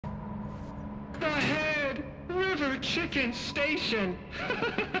chicken station.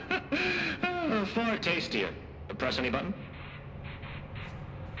 Far tastier. Press any button?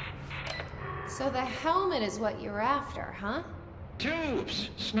 So the helmet is what you're after, huh? Tubes.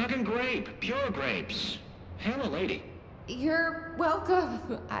 Snug and grape. Pure grapes. Hail a lady. You're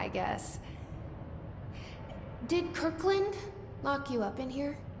welcome, I guess. Did Kirkland lock you up in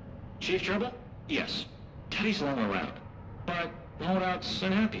here? Chief Trouble? Yes. Teddy's long around. But holdout's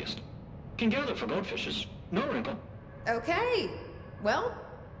unhappiest. Can gather for goldfishes. No wrinkle. Okay. Well,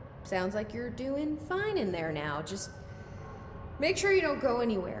 sounds like you're doing fine in there now. Just make sure you don't go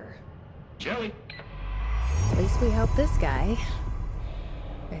anywhere. Jelly. At least we helped this guy.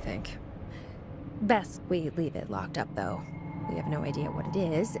 I think. Best we leave it locked up, though. We have no idea what it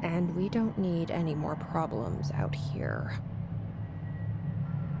is, and we don't need any more problems out here.